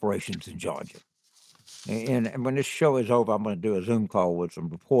these corporations in Georgia. And when this show is over, I'm going to do a Zoom call with some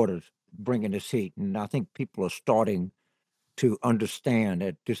reporters bringing this heat. And I think people are starting to understand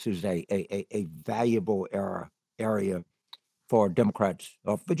that this is a valuable area for Democrats,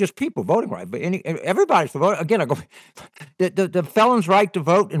 for just people voting right. But everybody's for voting. Again, I go, the felons' right to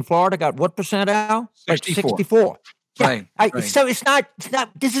vote in Florida got what percent out? 64. 64. Yeah. Right. So it's not,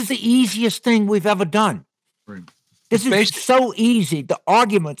 this is the easiest thing we've ever done. Right. This is so easy. The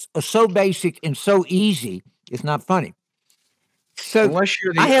arguments are so basic and so easy. It's not funny. So unless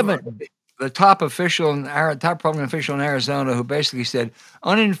you're the top Republican official in Arizona who basically said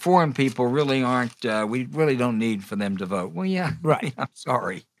uninformed people really aren't. We really don't need for them to vote. Well, yeah, right. I'm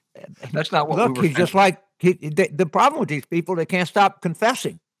sorry, that's not what. Look, he's just like the problem with these people. They can't stop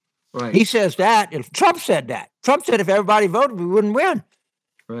confessing. Right. He says that. If Trump said that. Trump said if everybody voted, we wouldn't win.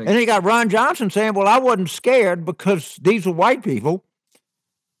 Right. And then you got Ron Johnson saying, well, I wasn't scared because these are white people.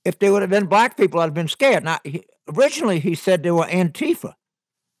 If they would have been black people, I'd have been scared. Now, originally, he said they were Antifa.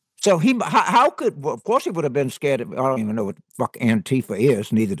 So how could, well, of course he would have been scared. I don't even know what the fuck Antifa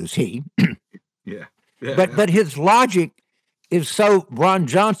is. Neither does he. Yeah. But his logic is so Ron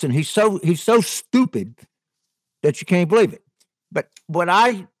Johnson. He's so stupid that you can't believe it. But when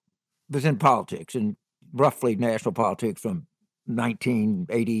I was in politics, and roughly national politics from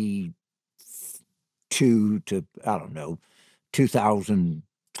 1982 to, I don't know,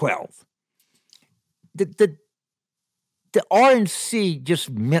 2012. The RNC just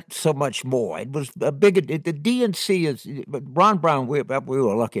meant so much more. It was a bigger. The DNC is. Ron Brown. We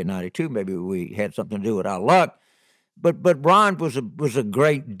were lucky in '92. Maybe we had something to do with our luck. But Ron was a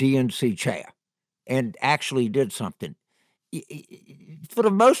great DNC chair, and actually did something. For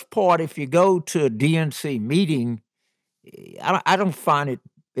the most part, if you go to a DNC meeting, I don't find it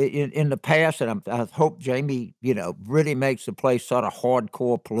in the past, and I hope Jamie, really makes the place sort of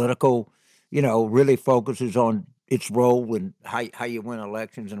hardcore political, really focuses on its role in how you win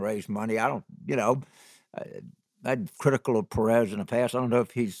elections and raise money. I don't, I'm critical of Perez in the past. I don't know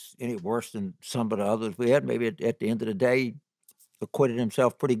if he's any worse than some of the others we had. Maybe at the end of the day, acquitted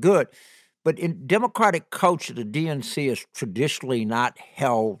himself pretty good. But in Democratic culture, the DNC has traditionally not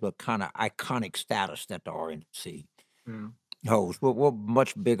held the kind of iconic status that the RNC holds. We're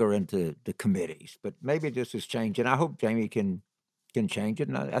much bigger into the committees, but maybe this is changing. I hope Jamie can change it,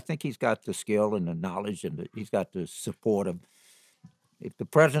 and I think he's got the skill and the knowledge, and he's got the support of. If the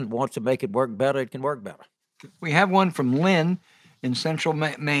president wants to make it work better, it can work better. We have one from Lynn in Central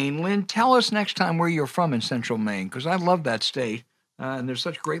Maine. Lynn, tell us next time where you're from in Central Maine, because I love that state. And there's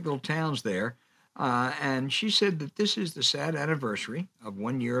such great little towns there. And she said that this is the sad anniversary of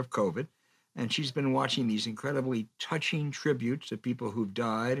 1 year of COVID. And she's been watching these incredibly touching tributes to people who've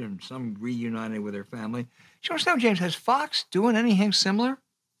died and some reunited with their family. She wants to know, James, has Fox doing anything similar?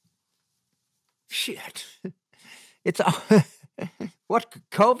 Shit. It's what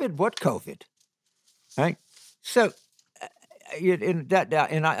COVID? Right? So,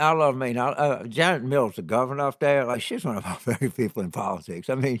 I love Maine. Janet Mills, the governor up there, like she's one of our favorite people in politics.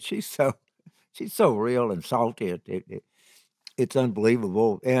 I mean, she's so real and salty. It's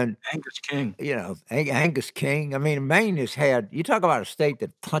unbelievable. And Angus King, Angus King. I mean, Maine has had. You talk about a state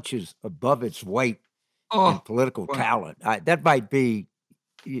that punches above its weight in political talent. That might be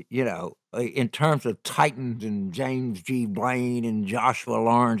in terms of Titans and James G. Blaine and Joshua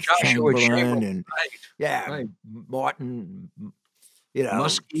Lawrence Joshua Chamberlain and right. Martin,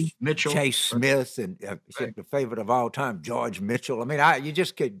 Muskie, Mitchell, Chase Smith, and the favorite of all time, George Mitchell. I mean, you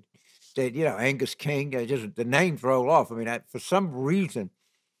just could, Angus King. Just the names roll off. I mean, for some reason,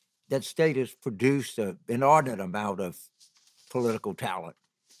 that state has produced an inordinate amount of political talent,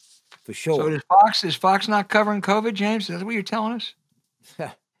 for sure. So is Fox not covering COVID, James? Is that what you're telling us?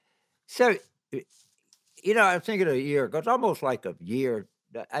 So, I was thinking a year ago. It's almost like a year.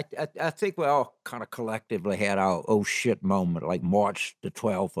 I think we all kind of collectively had our oh shit moment, like March the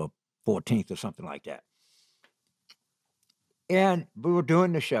 12th or 14th or something like that. And we were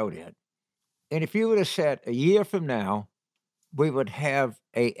doing the show then. And if you would have said a year from now, we would have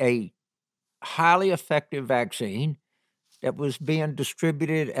a highly effective vaccine that was being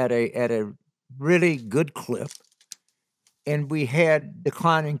distributed at a really good clip, and we had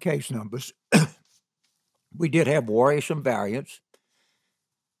declining case numbers. We did have worrisome variants.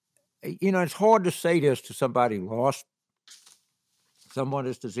 It's hard to say this to somebody who lost someone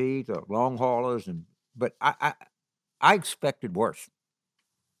this disease or long haulers, but I expected worse.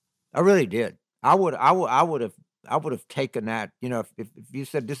 I really did. I would have taken that. If you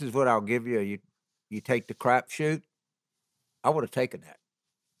said this is what I'll give you, you take the crapshoot. I would have taken that.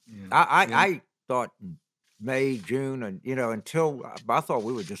 Yeah. I thought May, June, and until I thought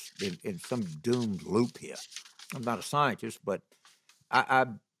we were just in some doomed loop here. I'm not a scientist, but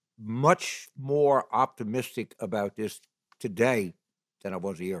I'm much more optimistic about this today than I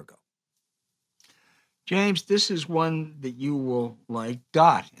was a year ago. James, this is one that you will like.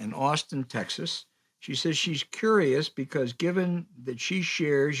 Dot in Austin, Texas. She says she's curious because given that she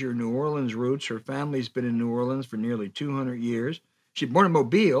shares your New Orleans roots, her family's been in New Orleans for nearly 200 years. She's born in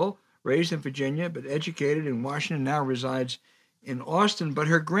Mobile, raised in Virginia, but educated in Washington, now resides in Austin. But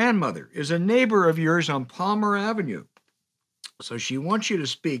her grandmother is a neighbor of yours on Palmer Avenue. So she wants you to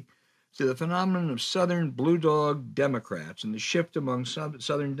speak to the phenomenon of Southern blue dog Democrats and the shift among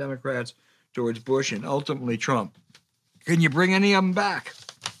Southern Democrats towards Bush and ultimately Trump. Can you bring any of them back?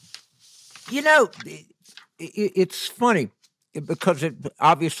 It's funny because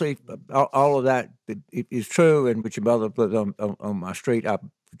obviously all of that is true, and which your mother put on my street. I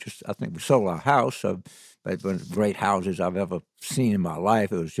think we sold our house. So, but one of the great houses I've ever seen in my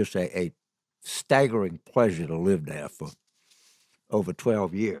life. It was just a staggering pleasure to live there for over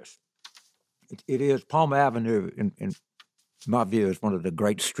 12 years. It is Palmer Avenue, in my view, is one of the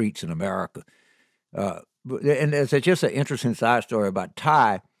great streets in America. And there's just an interesting side story about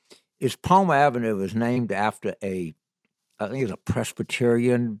Ty. Is Palmer Avenue was named after I think it's a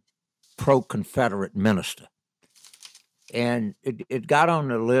Presbyterian pro-Confederate minister. And it got on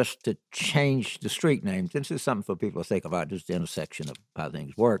the list to change the street name. This is something for people to think about, just the intersection of how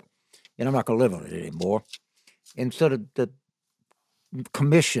things work. And I'm not going to live on it anymore. And so the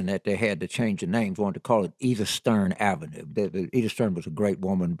commission that they had to change the names wanted to call it Edith Stern Avenue. Edith Stern was a great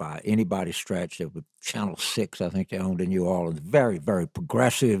woman by anybody's stretch. There was Channel 6, I think they owned in New Orleans. Very, very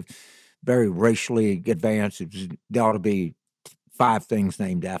progressive, very racially advanced. There ought to be 5 things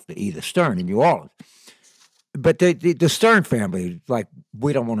named after Edith Stern in New Orleans. But the Stern family, like,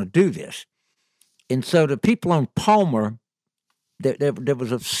 we don't want to do this. And so the people on Palmer, there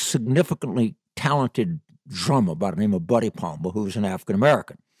was a significantly talented drummer by the name of Buddy Palmer, who was an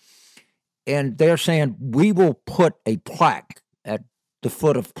African-American. And they're saying, we will put a plaque at the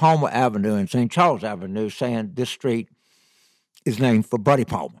foot of Palmer Avenue and St. Charles Avenue saying this street is named for Buddy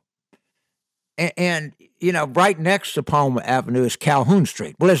Palmer. And right next to Palmer Avenue is Calhoun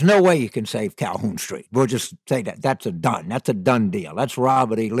Street. Well, there's no way you can save Calhoun Street. We'll just say that's a done deal. That's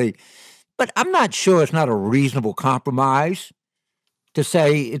Robert E. Lee. But I'm not sure it's not a reasonable compromise to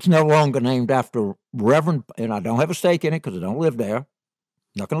say it's no longer named after Reverend, and I don't have a stake in it because I don't live there. I'm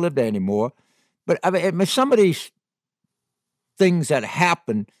not going to live there anymore. But I mean, some of these things that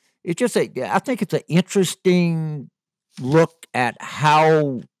happen, I think it's an interesting look at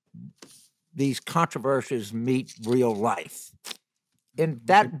how these controversies meet real life. And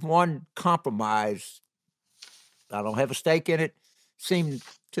that one compromise, I don't have a stake in it, seemed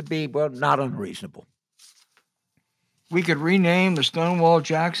to be, not unreasonable. We could rename the Stonewall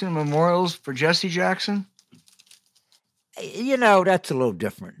Jackson memorials for Jesse Jackson? That's a little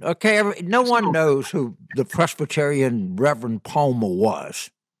different. Okay, no one knows who the Presbyterian Reverend Palmer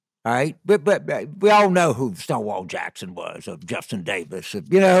was, all right? But we all know who Stonewall Jackson was, or Jefferson Davis,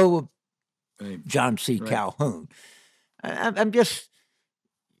 John C. Right. Calhoun. I'm just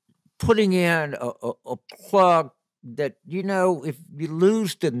putting in a plug that, if you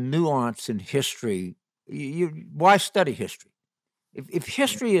lose the nuance in history, why study history? If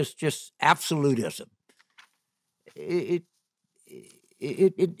history is just absolutism, it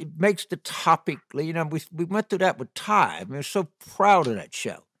it makes the topic. We went through that with Ty. I mean, we're so proud of that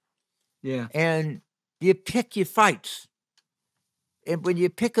show. Yeah. And you pick your fights, and when you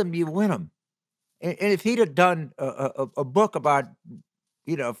pick them, you win them. And if he'd have done a book about,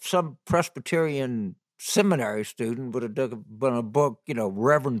 some Presbyterian seminary student would have done a book,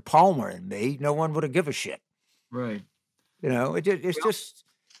 Reverend Palmer and Me, no one would have given a shit. Right. It's just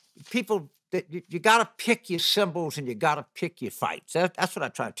people that you got to pick your symbols and you got to pick your fights. That's what I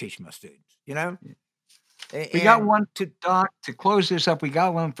try to teach my students. We got one to Doc to close this up. We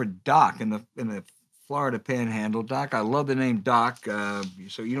got one for Doc in the Florida Panhandle. Doc, I love the name Doc.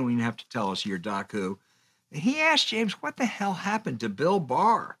 So you don't even have to tell us you're Doc who. He asked James, what the hell happened to Bill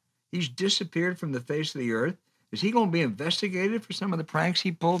Barr? He's disappeared from the face of the earth. Is he going to be investigated for some of the pranks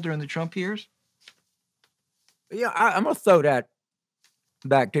he pulled during the Trump years? Yeah, I'm going to throw that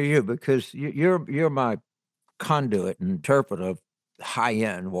back to you because you're my conduit and interpreter of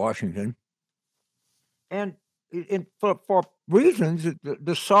high-end Washington. And for reasons,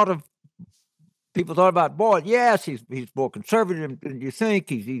 the sort of people thought about, boy, yes, he's more conservative than you think.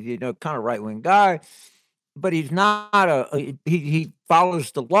 He's kind of right-wing guy. But he's not he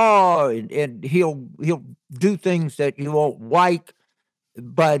follows the law and he'll do things that you won't like,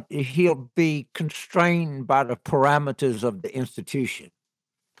 but he'll be constrained by the parameters of the institution.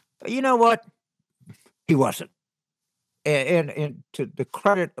 But you know what? He wasn't. And to the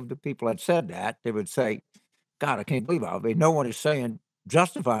credit of the people that said that, they would say, God, I can't believe it. I mean, no one is saying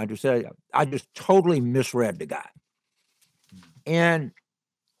justified to say, I just totally misread the guy. And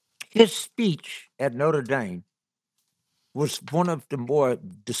his speech at Notre Dame was one of the more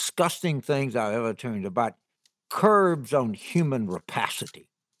disgusting things I've ever heard about curbs on human rapacity.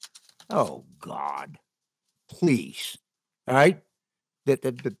 Oh, God, please. All right?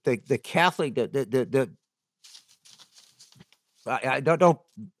 The Catholic,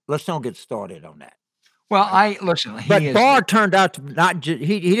 let's don't get started on that. Well, listen. But Barr turned out to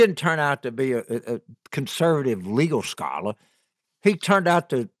he didn't turn out to be a conservative legal scholar. He turned out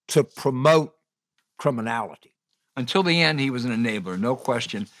to promote criminality. Until the end, he was an enabler, no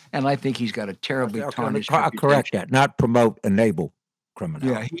question. And I think he's got a terribly tarnished reputation. I correct that, not promote, enable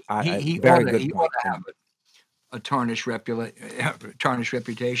criminality. Yeah, he ought to have a tarnished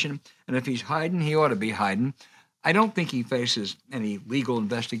reputation. And if he's hiding, he ought to be hiding. I don't think he faces any legal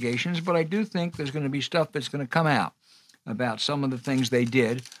investigations, but I do think there's going to be stuff that's going to come out about some of the things they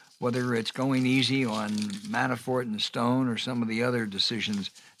did, whether it's going easy on Manafort and Stone or some of the other decisions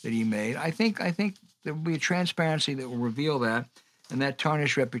that he made. I think there will be a transparency that will reveal that, and that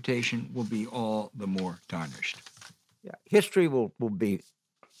tarnished reputation will be all the more tarnished. Yeah, history will be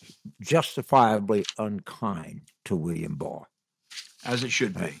justifiably unkind to William Barr. As it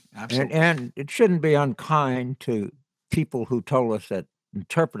should be, absolutely. And it shouldn't be unkind to people who told us that,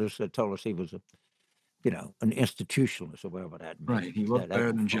 interpreters that told us he was an institutionalist or whatever that means. Right, he looked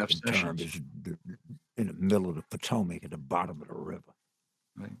better than Jeff Sessions. In the middle of the Potomac at the bottom of the river.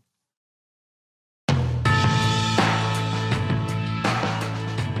 Right.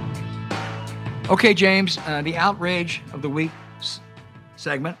 Okay, James, the outrage of the week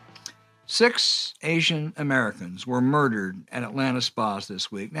segment. 6 Asian Americans were murdered at Atlanta spas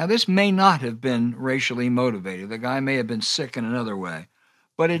this week. Now, this may not have been racially motivated. The guy may have been sick in another way.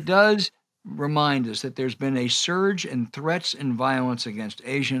 But it does remind us that there's been a surge in threats and violence against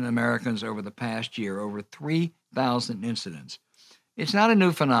Asian Americans over the past year, over 3,000 incidents. It's not a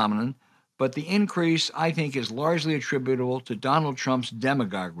new phenomenon, but the increase, I think, is largely attributable to Donald Trump's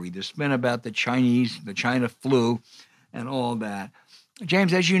demagoguery, the spin about the China flu, and all that.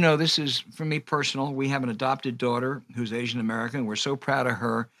 James, as you know, this is, for me, personal. We have an adopted daughter who's Asian American. We're so proud of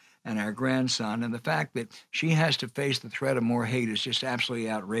her and our grandson, and the fact that she has to face the threat of more hate is just absolutely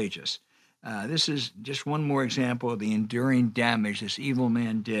outrageous. This is just one more example of the enduring damage this evil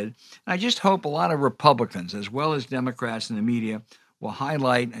man did. And I just hope a lot of Republicans, as well as Democrats in the media, will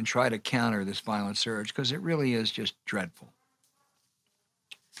highlight and try to counter this violent surge, because it really is just dreadful.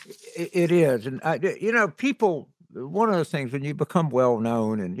 It is. And, people, one of the things, when you become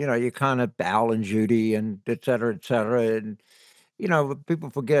well-known and, you kind of Al and Judy and et cetera, and,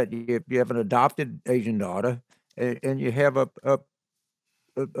 people forget you have an adopted Asian daughter and you have a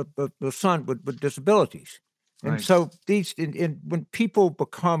son with disabilities. Right. And so when people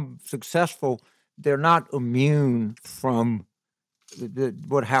become successful, they're not immune from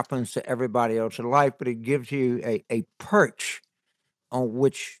what happens to everybody else in life, but it gives you a perch on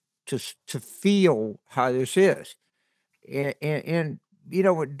which to feel how this is. And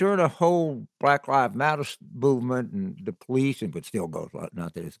during the whole Black Lives Matter movement and the police, and but still goes,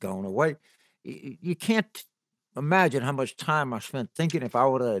 not that it's going away, you can't imagine how much time I spent thinking if I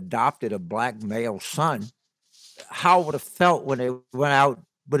would have adopted a black male son, how I would have felt when they went out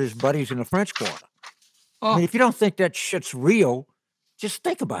with his buddies in the French Quarter. I mean, if you don't think that shit's real, just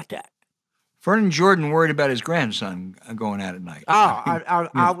think about that. Vernon Jordan worried about his grandson going out at night.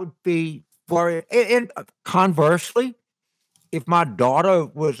 I would be worried. And conversely, if my daughter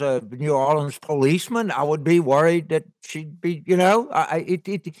was a New Orleans policeman, I would be worried that she'd be,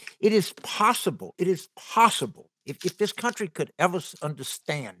 it is possible. It is possible. If this country could ever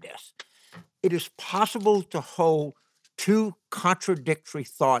understand this, it is possible to hold two contradictory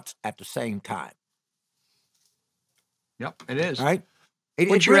thoughts at the same time. Yep, it is. Right?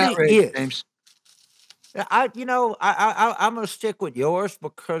 What's your really outrage, is. James? I'm going to stick with yours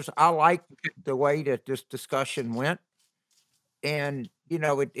because I like the way that this discussion went. And,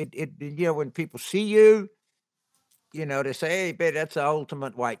 when people see you, they say, hey, babe, that's the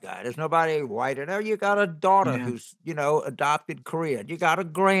ultimate white guy. There's nobody whiter. Now you got a daughter who's, adopted Korean. You got a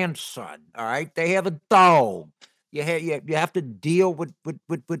grandson. All right. They have a dog. You have to deal with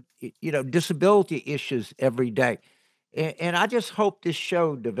disability issues every day. And I just hope this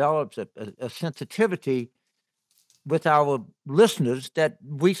show develops a sensitivity with our listeners that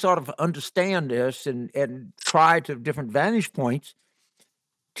we sort of understand this and try to different vantage points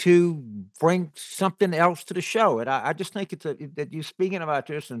to bring something else to the show. And I just think that you're speaking about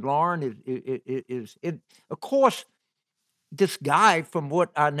this, and Lauren is of course, this guy, from what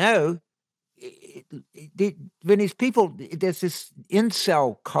I know, when these people, there's this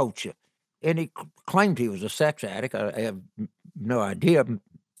incel culture, and he claimed he was a sex addict. I have no idea,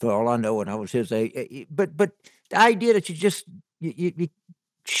 for all I know, when I was his age. But the idea that you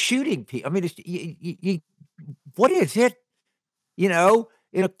shooting people, I mean, what is it?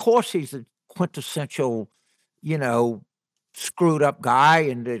 And of course he's a quintessential, screwed up guy,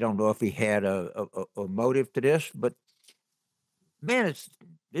 and they don't know if he had a motive to this, but man,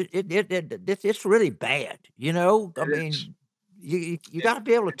 it's really bad. I mean, you got to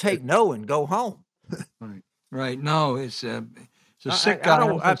be able to take no and go home. Right. No, it's a sick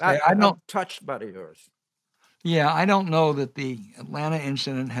guy. I'm not touched by yours. Yeah, I don't know that the Atlanta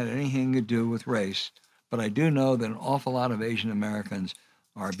incident had anything to do with race, but I do know that an awful lot of Asian Americans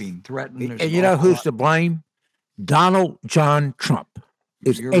are being threatened. And you know who's to blame? Donald John Trump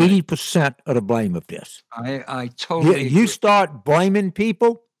is 80% of the blame of this. I totally you start blaming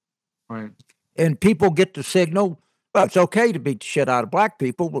people, right? And people get the signal, well, it's okay to beat the shit out of black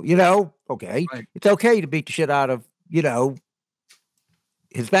people, okay. Right. It's okay to beat the shit out of,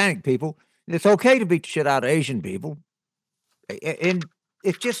 Hispanic people. It's okay to beat the shit out of Asian people. And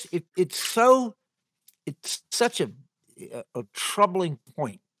it's just, it's such a troubling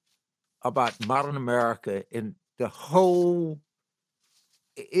point about modern America and the whole,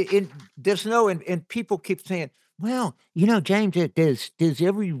 there's no, and people keep saying, well, James, there's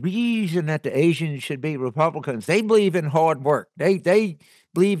every reason that the Asians should be Republicans. They believe in hard work. They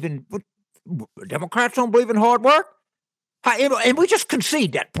believe in, Democrats don't believe in hard work. And we just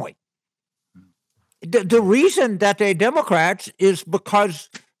concede that point. The reason that they're Democrats is because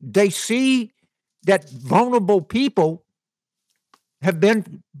they see that vulnerable people have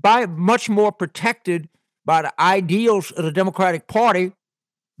been much more protected by the ideals of the Democratic Party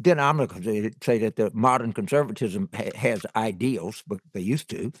than I'm not going to say that the modern conservatism has ideals, but they used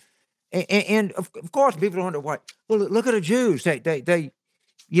to. And of course, people wonder why. Well, look at the Jews. They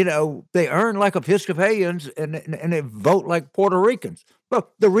earn like Episcopalians and they vote like Puerto Ricans. Well,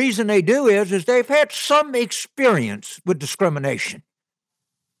 the reason they do is they've had some experience with discrimination.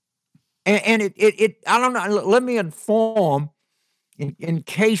 And I don't know. Let me inform, in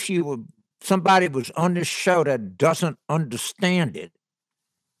case somebody was on this show that doesn't understand it.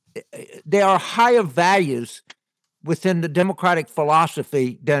 There are higher values within the Democratic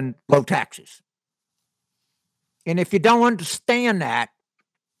philosophy than low taxes. And if you don't understand that,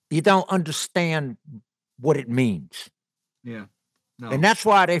 you don't understand what it means. Yeah. No. And that's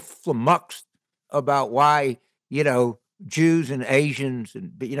why they flummoxed about why, Jews and Asians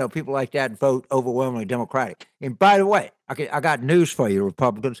and, people like that vote overwhelmingly Democratic. And by the way, I got news for you,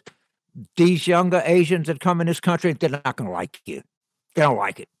 Republicans. These younger Asians that come in this country, they're not going to like you. They don't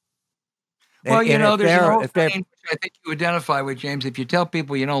like it. Well, there's an old thing which I think you identify with, James. If you tell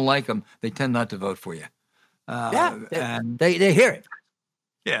people you don't like them, they tend not to vote for you. And they hear it.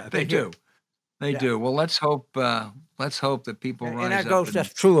 Yeah, they do. They do. Well, let's hope that people rise up. And that goes.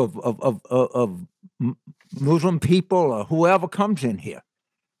 That's true of Muslim people or whoever comes in here.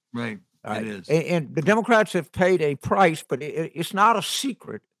 Right. All right? It is. And the Democrats have paid a price, but it's not a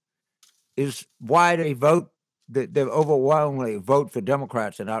secret, is why they vote. They overwhelmingly vote for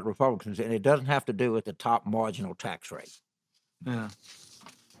Democrats and not Republicans, and it doesn't have to do with the top marginal tax rate. Yeah,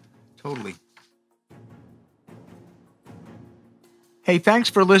 totally. Hey, thanks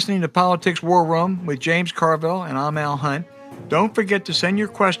for listening to Politics War Room with James Carville, and I'm Al Hunt. Don't forget to send your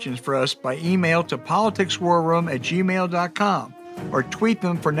questions for us by email to politicswarroom@gmail.com or tweet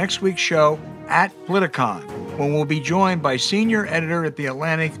them for next week's show at Politicon, when we'll be joined by senior editor at The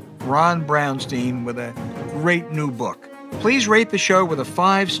Atlantic, Ron Brownstein, with a great new book. Please rate the show with a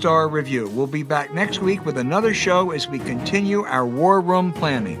 5-star review. We'll be back next week with another show as we continue our War Room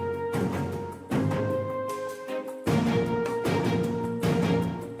planning.